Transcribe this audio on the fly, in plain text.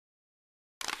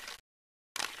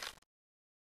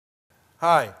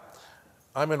Hi,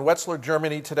 I'm in Wetzlar,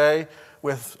 Germany today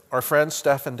with our friend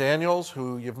Stefan Daniels,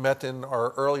 who you've met in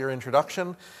our earlier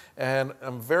introduction, and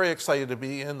I'm very excited to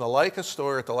be in the Leica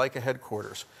store at the Leica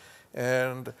headquarters.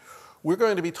 And we're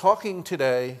going to be talking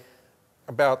today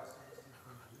about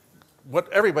what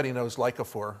everybody knows Leica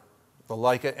for, the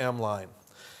Leica M line.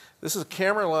 This is a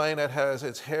camera line that has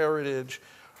its heritage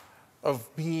of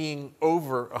being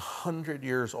over 100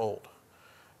 years old.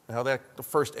 Now, the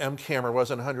first M camera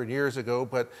wasn't 100 years ago,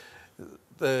 but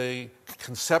the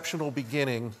conceptual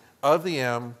beginning of the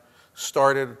M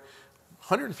started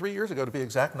 103 years ago, to be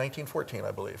exact, 1914,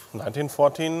 I believe.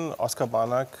 1914, Oskar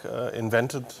Barnack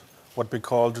invented what we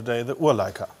call today the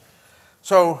Ur-Leica.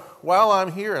 So while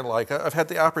I'm here in Leica, I've had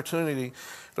the opportunity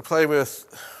to play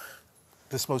with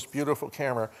this most beautiful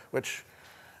camera, which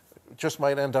just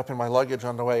might end up in my luggage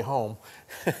on the way home.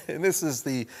 And this is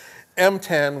the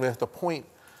M10 with the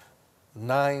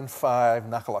 .95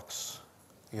 knucklux.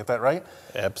 You get that right?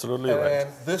 Absolutely right. And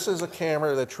this is a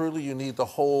camera that truly you need to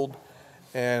hold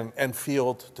and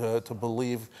feel to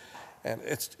believe. And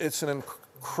it's an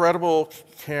incredible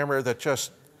camera that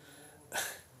just,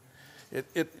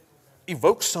 it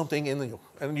evokes something in you.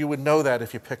 And you would know that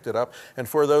if you picked it up. And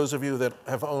for those of you that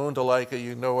have owned a Leica,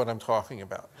 you know what I'm talking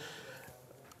about.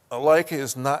 A Leica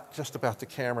is not just about the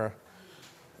camera.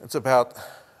 It's about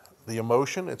the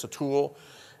emotion. It's a tool.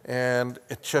 And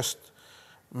it just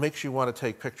makes you want to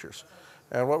take pictures.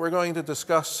 And what we're going to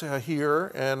discuss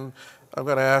here, and I'm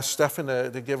going to ask Stefan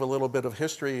to give a little bit of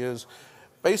history, is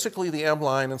basically the M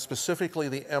line, and specifically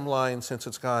the M line since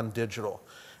it's gone digital.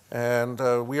 And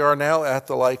we are now at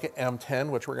the Leica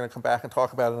M10, which we're going to come back and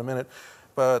talk about in a minute.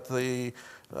 But the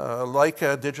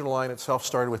Leica digital line itself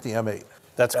started with the M8.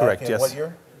 That's correct, yes. What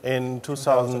year? In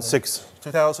 2006.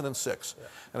 2006. Yeah.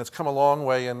 And it's come a long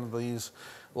way in these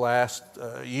last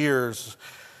years.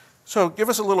 So give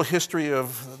us a little history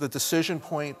of the decision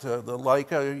point. The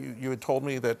Leica, you had told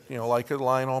me that Leica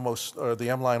line almost, or the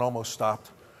M line almost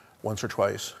stopped once or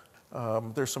twice.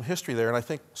 There's some history there, and I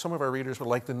think some of our readers would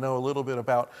like to know a little bit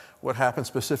about what happened,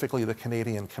 specifically the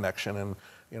Canadian connection, and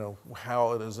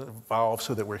how it has evolved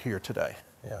so that we're here today.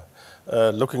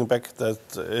 Yeah, looking back,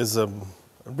 that is a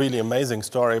really amazing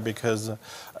story, because in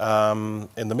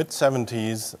the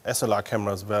mid-70s, SLR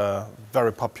cameras were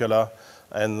very popular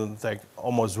and they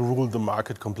almost ruled the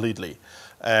market completely.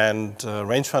 And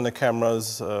rangefinder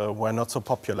cameras were not so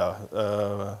popular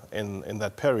in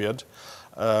that period.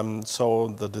 So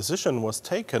the decision was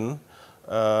taken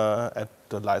at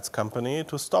the lights company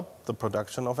to stop the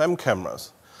production of M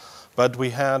cameras. But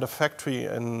we had a factory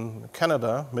in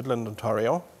Canada, Midland,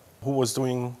 Ontario, who was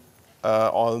doing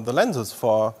all the lenses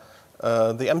for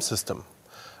the M system.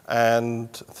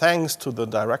 And thanks to the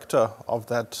director of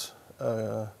that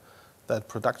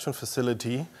production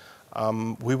facility,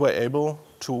 we were able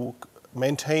to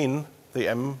maintain the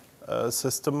M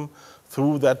system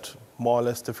through that more or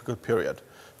less difficult period.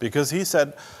 Because he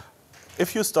said,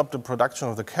 if you stop the production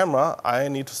of the camera, I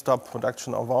need to stop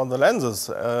production of all the lenses.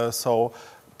 So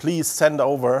please send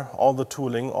over all the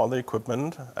tooling, all the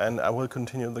equipment, and I will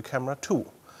continue the camera too.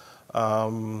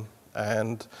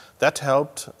 And that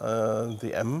helped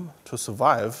the M to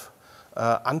survive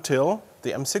until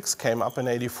the M6 came up in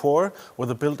 '84 with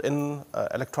a built-in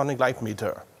electronic light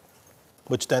meter,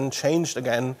 which then changed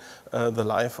again the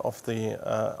life of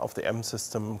the M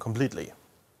system completely.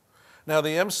 Now, the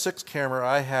M6 camera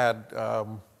I had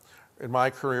in my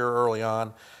career early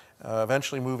on,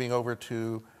 eventually moving over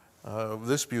to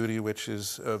this beauty, which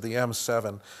is the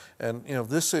M7. And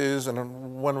this is,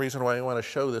 and one reason why I want to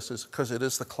show this is because it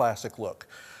is the classic look.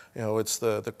 It's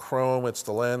the chrome, it's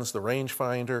the lens, the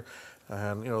rangefinder,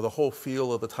 and the whole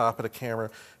feel of the top of the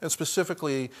camera, and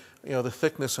specifically the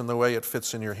thickness and the way it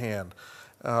fits in your hand.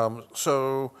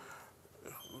 So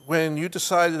when you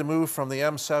decided to move from the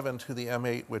M7 to the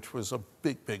M8, which was a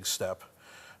big, big step,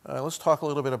 let's talk a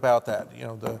little bit about that.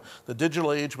 The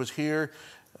digital age was here.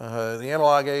 The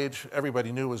analog age,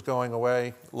 everybody knew was going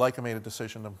away. Leica made a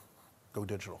decision to go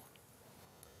digital.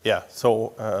 Yeah,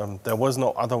 so there was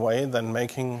no other way than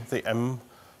making the M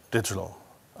digital.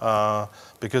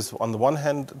 Because on the one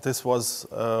hand, this was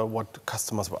what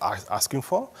customers were asking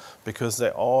for, because they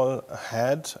all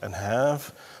had and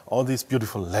have all these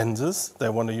beautiful lenses they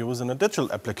want to use in a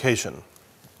digital application.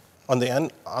 On the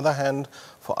other hand,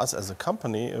 for us as a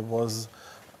company, it was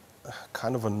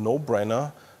kind of a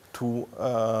no-brainer to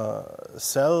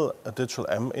sell a digital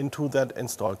M into that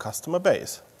installed customer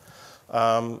base.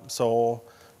 So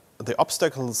the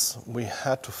obstacles we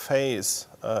had to face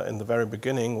in the very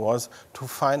beginning was to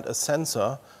find a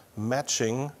sensor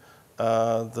matching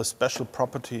the special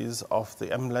properties of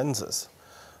the M lenses.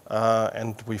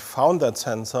 And we found that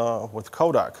sensor with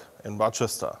Kodak in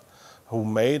Rochester, who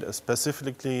made a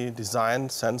specifically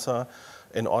designed sensor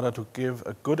in order to give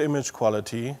a good image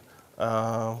quality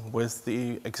with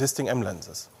the existing M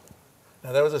lenses.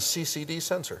 Now that was a CCD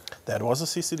sensor. That was a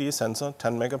CCD sensor,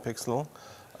 10 megapixel,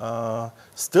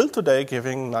 still today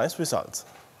giving nice results.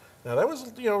 Now that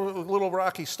was, a little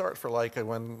rocky start for Leica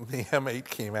when the M8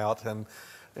 came out, and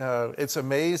it's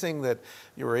amazing that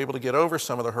you were able to get over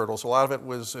some of the hurdles. A lot of it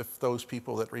was, if those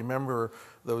people that remember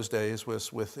those days,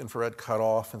 was with infrared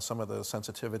cutoff and some of the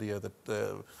sensitivity of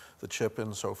the chip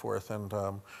and so forth. And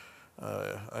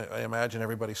I imagine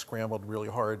everybody scrambled really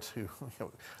hard to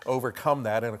overcome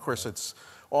that. And of course, it's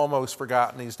almost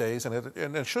forgotten these days,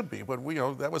 and it should be. But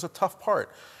that was a tough part.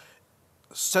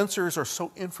 Sensors are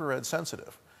so infrared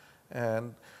sensitive.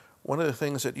 And one of the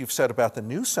things that you've said about the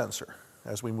new sensor,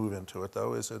 as we move into it,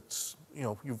 though, is it's,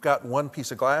 you've got one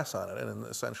piece of glass on it, and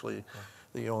essentially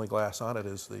the only glass on it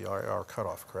is the IR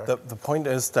cutoff, correct? The point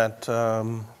is that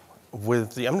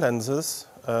with the M lenses,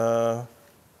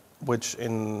 which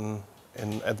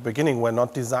at the beginning were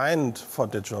not designed for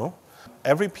digital,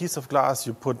 every piece of glass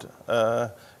you put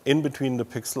in between the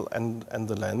pixel and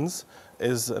the lens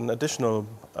is an additional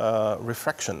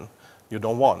refraction you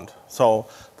don't want. So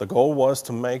the goal was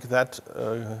to make that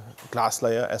glass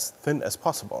layer as thin as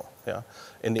possible. Yeah.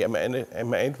 In the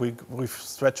M8, we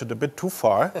stretched it a bit too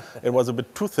far. It was a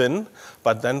bit too thin,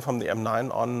 but then from the M9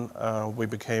 on, we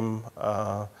became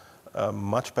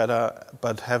much better,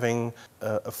 but having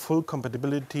a full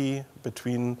compatibility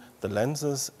between the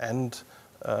lenses and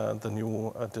the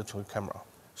new digital camera.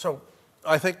 So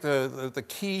I think the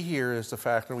key here is the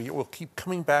fact that we'll keep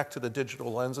coming back to the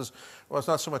digital lenses. Well, it's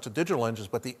not so much the digital lenses,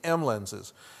 but the M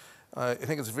lenses. I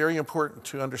think it's very important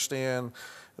to understand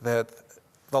that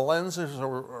the lenses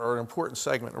are an important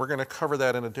segment. We're going to cover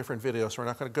that in a different video, so we're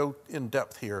not going to go in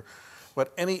depth here.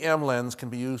 But any M lens can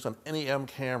be used on any M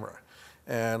camera,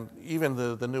 and even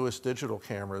the newest digital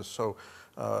cameras. So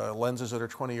lenses that are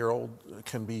 20-year-old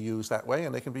can be used that way,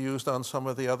 and they can be used on some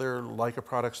of the other Leica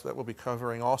products that we'll be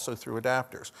covering also through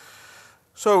adapters.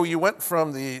 So you went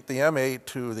from the M8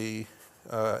 to the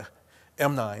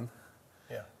M9.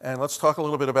 Yeah. And let's talk a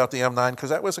little bit about the M9, because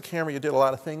that was a camera you did a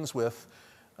lot of things with,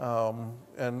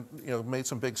 and made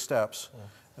some big steps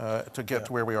to get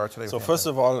to where we are today. So first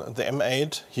of all, the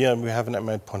M8, here we have an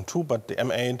M8.2, but the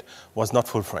M8 was not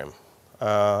full frame.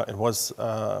 It was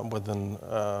with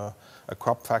a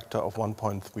crop factor of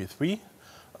 1.33,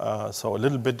 so a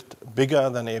little bit bigger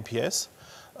than APS.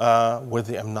 With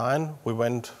the M9, we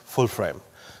went full frame.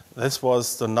 This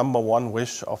was the #1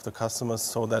 wish of the customers,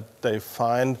 so that they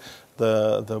find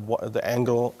the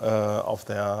angle of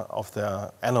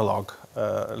their analog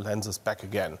lenses back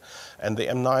again. And the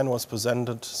M9 was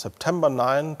presented September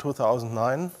 9,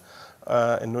 2009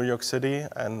 in New York City,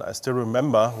 and I still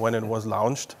remember when it was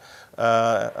launched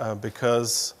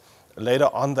because later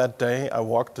on that day I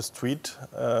walked the street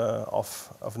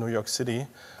of New York City,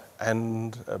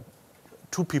 and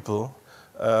two people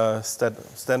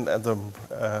stand at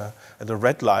the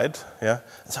red light, yeah,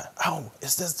 and say, "Oh,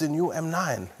 is this the new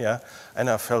M9?" Yeah, and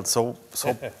I felt so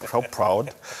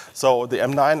proud. So the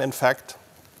M9, in fact,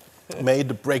 made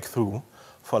the breakthrough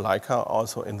for Leica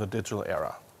also in the digital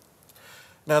era.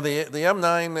 Now the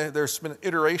M9, there's been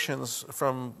iterations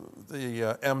from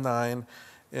the M9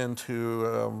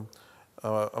 into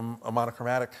a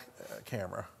monochromatic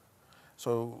camera.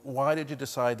 So why did you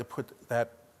decide to put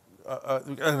that?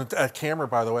 A camera,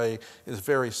 by the way, is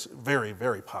very, very,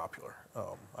 very popular.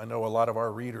 I know a lot of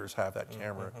our readers have that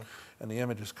camera, and the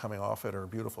images coming off it are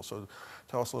beautiful. So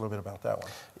tell us a little bit about that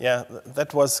one. Yeah,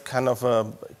 that was kind of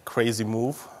a crazy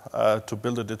move to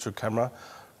build a digital camera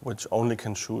which only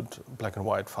can shoot black and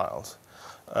white files.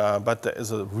 But there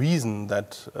is a reason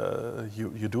that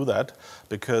you do that,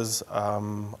 because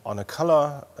on a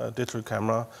color digital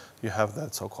camera, you have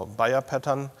that so-called Bayer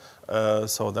pattern,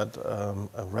 so that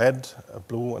a red, a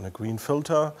blue, and a green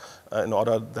filter in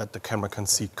order that the camera can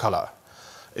see color.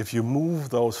 If you move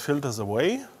those filters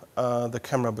away, the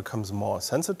camera becomes more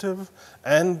sensitive,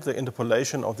 and the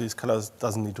interpolation of these colors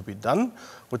doesn't need to be done,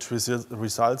 which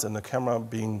results in the camera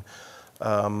being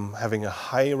having a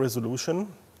high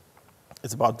resolution.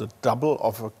 It's about the double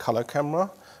of a color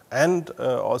camera, and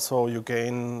also you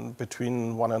gain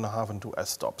between 1.5 and 2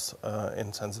 f-stops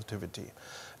in sensitivity.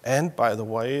 And by the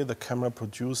way, the camera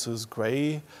produces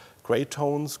gray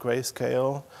tones,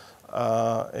 grayscale,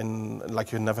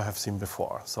 like you never have seen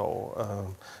before.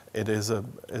 So it is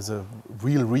a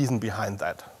real reason behind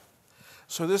that.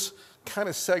 So this kind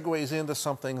of segues into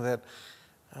something that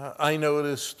I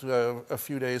noticed a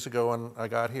few days ago when I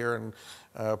got here, and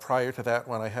prior to that,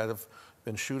 when I had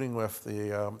been shooting with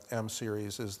the M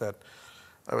series is that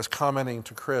I was commenting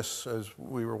to Chris as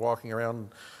we were walking around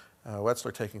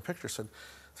Wetzlar taking pictures, said,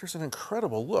 there's an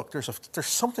incredible look. There's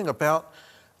something about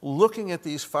looking at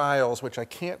these files which I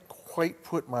can't quite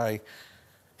put my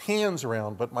hands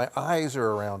around, but my eyes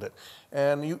are around it.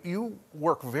 And you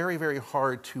work very, very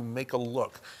hard to make a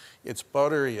look. It's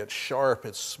buttery, it's sharp,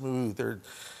 it's smooth.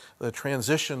 The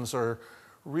transitions are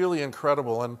really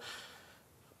incredible. And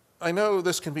I know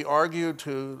this can be argued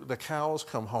till the cows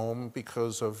come home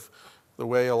because of the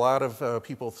way a lot of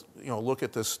people look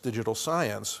at this digital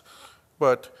science.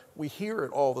 But we hear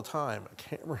it all the time. A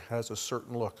camera has a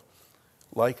certain look.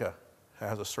 Leica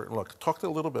has a certain look. Talk a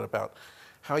little bit about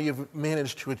how you've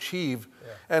managed to achieve,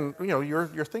 and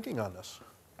your thinking on this.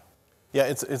 Yeah,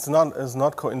 it's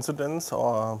not coincidence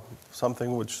or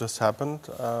something which just happened.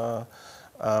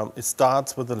 It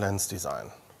starts with the lens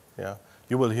design. Yeah,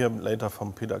 you will hear later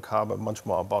from Peter Carver much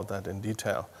more about that in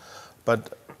detail.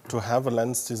 But to have a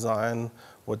lens design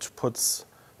which puts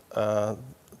the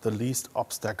least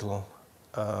obstacle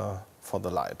for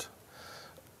the light.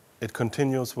 It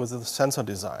continues with the sensor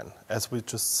design, as we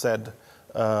just said.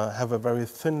 Have a very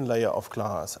thin layer of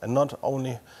glass, and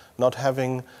not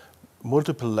having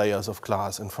multiple layers of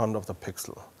glass in front of the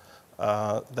pixel.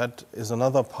 That is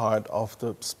another part of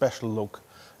the special look.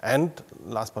 And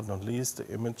last but not least, the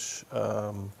image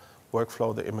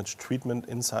workflow, the image treatment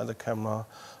inside the camera,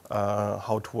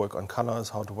 how to work on colors,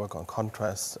 how to work on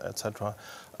contrast, etc.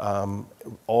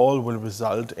 All will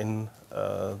result in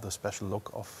the special look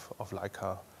of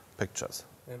Leica pictures.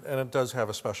 And it does have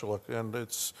a special look, and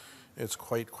it's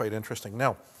quite interesting.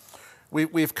 Now,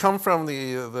 we've come from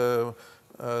the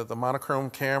monochrome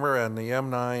camera and the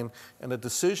M9, and the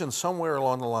decision somewhere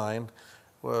along the line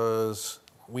was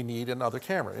we need another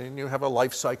camera. And you have a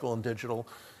life cycle in digital,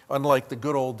 unlike the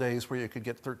good old days where you could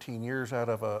get 13 years out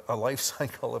of a life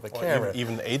cycle of a camera.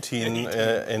 Even 18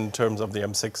 in terms of the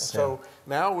M6. So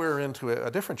now we're into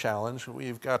a different challenge.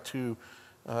 We've got to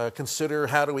consider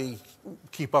how do we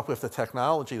keep up with the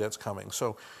technology that's coming.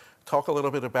 So talk a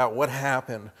little bit about what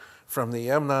happened from the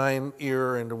M9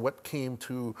 era and what came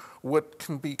to what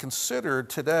can be considered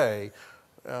today.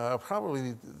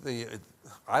 Probably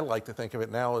I like to think of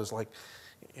it now as like,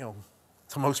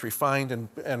 the most refined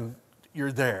and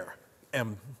you're there,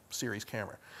 M series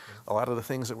camera. A lot of the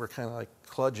things that were kind of like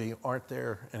kludgy aren't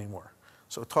there anymore.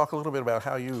 So talk a little bit about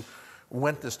how you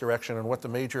went this direction and what the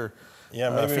major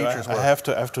features were. I have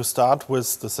to start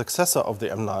with the successor of the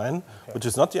M9, which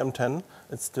is not the M10,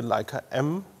 it's the Leica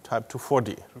M Type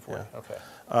 240. Okay.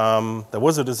 There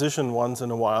was a decision once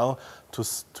in a while to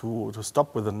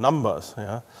stop with the numbers,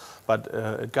 but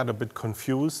it got a bit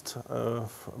confused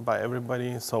by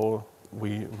everybody, so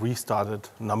we restarted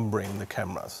numbering the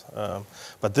cameras.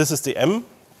 But this is the M,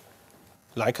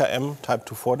 Leica M Type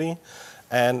 240,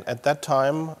 and at that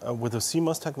time, with the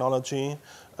CMOS technology,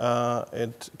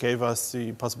 it gave us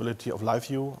the possibility of live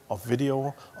view, of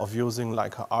video, of using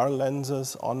Leica R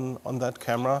lenses on that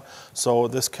camera. So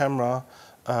this camera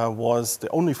was the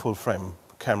only full-frame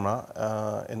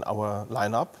camera in our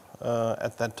lineup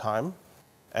at that time.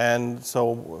 And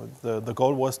so the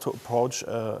goal was to approach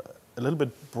a little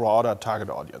bit broader target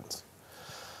audience.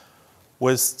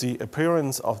 With the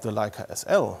appearance of the Leica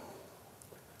SL,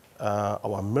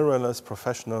 our mirrorless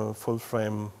professional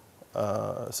full-frame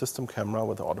system camera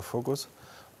with the autofocus,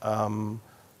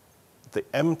 the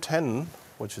M10,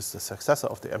 which is the successor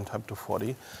of the M Type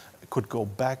 240, could go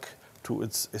back to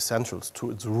its essentials,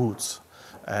 to its roots.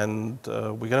 And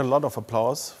we get a lot of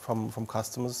applause from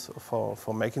customers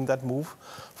for making that move.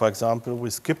 For example, we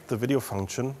skipped the video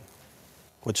function,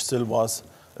 which still was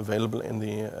available in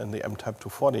the M Type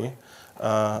 240.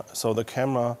 So the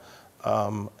camera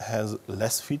has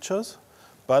less features,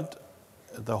 but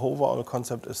the overall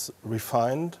concept is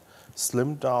refined,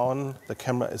 slimmed down, the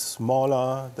camera is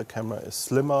smaller, the camera is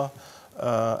slimmer,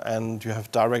 and you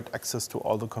have direct access to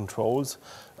all the controls,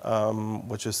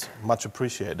 which is much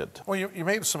appreciated. Well, you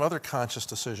made some other conscious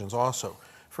decisions also.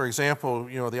 For example,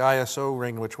 the ISO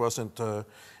ring, which wasn't,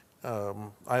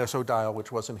 ISO dial,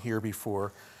 which wasn't here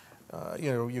before,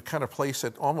 you kind of place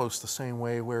it almost the same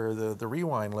way where the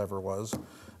rewind lever was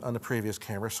on the previous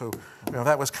camera. So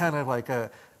that was kind of like a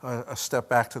step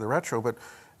back to the retro, but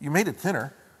you made it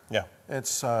thinner. Yeah.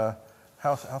 It's how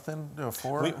thin?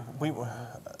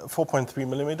 4.3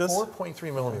 millimeters.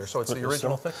 4.3 millimeters. So it's the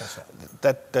original thickness.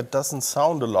 That doesn't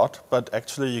sound a lot, but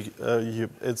actually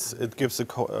it gives a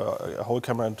whole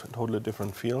camera a totally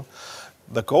different feel.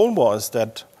 The goal was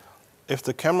that if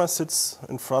the camera sits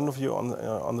in front of you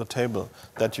on the table,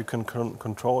 that you can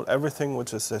control everything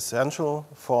which is essential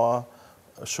for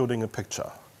shooting a picture.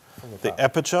 The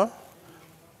aperture,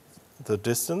 the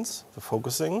distance, the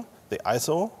focusing, the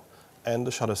ISO, and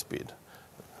the shutter speed.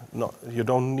 No, you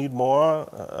don't need more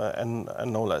and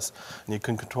no less. And you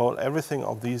can control everything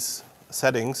of these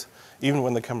settings even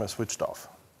when the camera is switched off.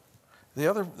 The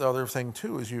other thing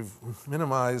too is you've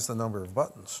minimized the number of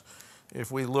buttons. If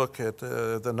we look at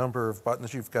the number of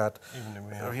buttons, you've got,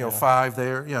 you know, 5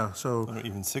 there, yeah. So or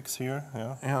even 6 here,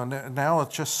 yeah. Now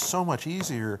it's just so much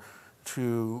easier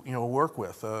to, you know, work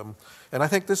with. And I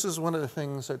think this is one of the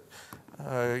things that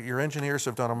your engineers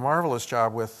have done a marvelous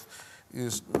job with,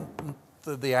 is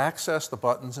the access, the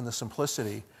buttons, and the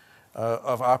simplicity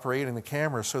of operating the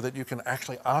camera, so that you can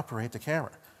actually operate the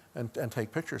camera and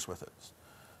take pictures with it.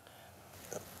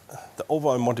 The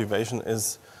overall motivation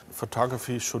is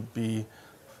photography should be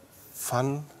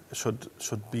fun, should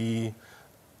be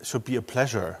a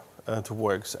pleasure to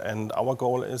work. And our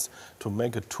goal is to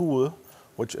make a tool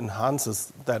which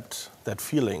enhances that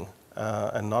feeling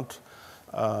and not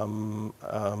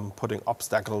putting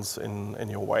obstacles in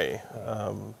your way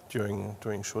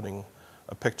during shooting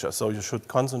a picture. So you should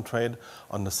concentrate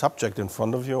on the subject in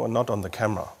front of you and not on the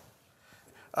camera.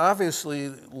 Obviously,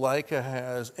 Leica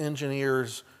has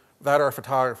engineers that are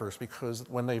photographers, because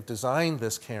when they've designed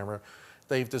this camera,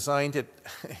 they've designed it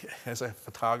as a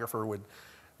photographer would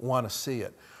want to see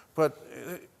it. But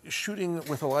shooting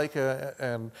with a Leica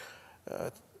and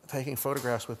taking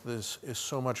photographs with this is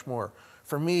so much more.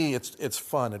 For me, it's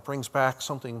fun. It brings back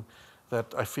something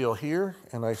that I feel here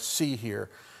and I see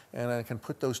here, and I can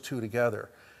put those two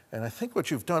together. And I think what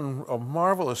you've done a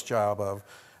marvelous job of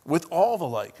with all the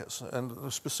Leicas,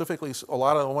 and specifically a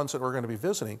lot of the ones that we're going to be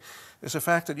visiting, is the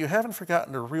fact that you haven't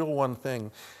forgotten the real one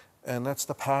thing, and that's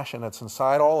the passion that's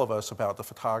inside all of us about the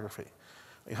photography.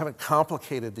 You haven't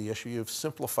complicated the issue, you've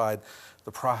simplified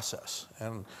the process.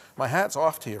 And my hat's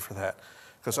off to you for that,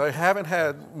 because I haven't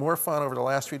had more fun over the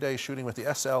last few days shooting with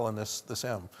the SL and this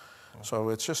M. So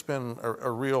it's just been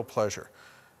a real pleasure.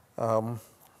 The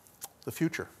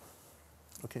future,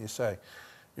 what can you say?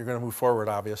 You're going to move forward,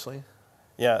 obviously.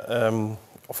 Yeah,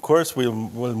 of course we'll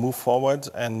move forward,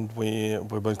 and we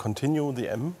will continue the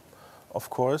M, of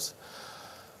course.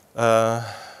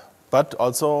 But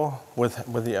also with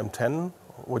the M10,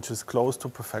 which is close to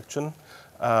perfection,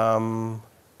 to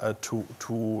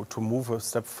move a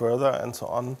step further and so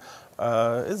on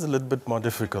is a little bit more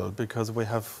difficult, because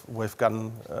we've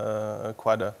gone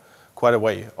quite a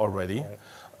way already. Right.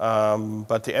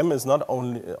 But the M is not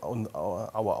only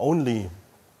our only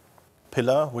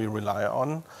pillar we rely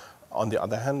on. On the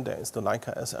other hand, there is the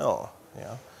Leica SL,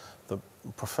 yeah, the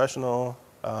professional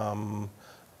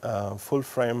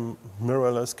full-frame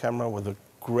mirrorless camera with a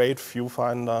great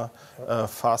viewfinder,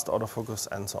 fast autofocus,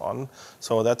 and so on.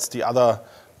 So that's the other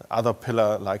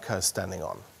pillar Leica is standing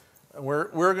on.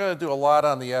 We're going to do a lot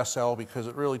on the SL, because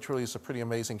it really truly is a pretty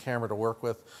amazing camera to work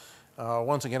with.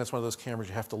 Once again, it's one of those cameras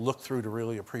you have to look through to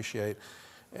really appreciate.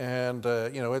 And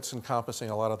you know, it's encompassing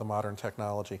a lot of the modern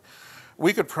technology.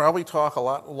 We could probably talk a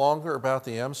lot longer about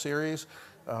the M series.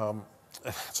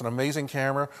 It's an amazing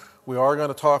camera. We are going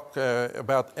to talk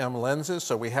about M lenses,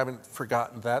 so we haven't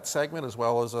forgotten that segment, as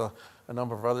well as a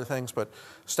number of other things. But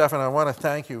Stefan, I want to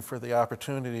thank you for the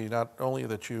opportunity, not only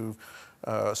that you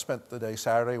spent the day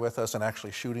Saturday with us and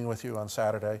actually shooting with you on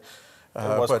Saturday.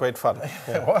 It was great fun.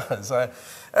 Yeah. It was.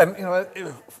 And you know,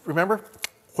 remember,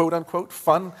 quote unquote,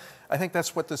 fun? I think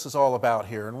that's what this is all about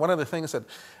here. And one of the things that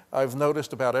I've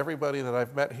noticed about everybody that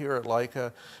I've met here at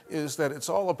Leica is that it's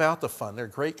all about the fun. They're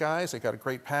great guys, they've got a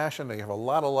great passion, they have a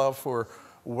lot of love for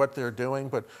what they're doing,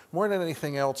 but more than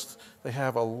anything else, they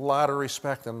have a lot of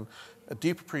respect and a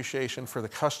deep appreciation for the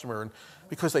customer, and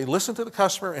because they listen to the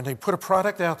customer and they put a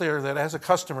product out there that, as a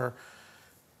customer,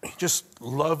 just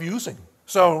love using.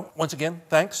 So once again,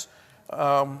 thanks.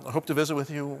 I hope to visit with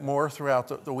you more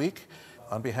throughout the week.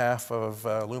 On behalf of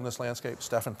Luminous-Landscape,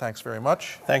 Stefan, thanks very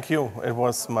much. Thank you. It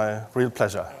was my real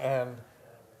pleasure. And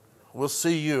we'll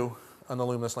see you on the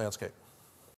Luminous-Landscape.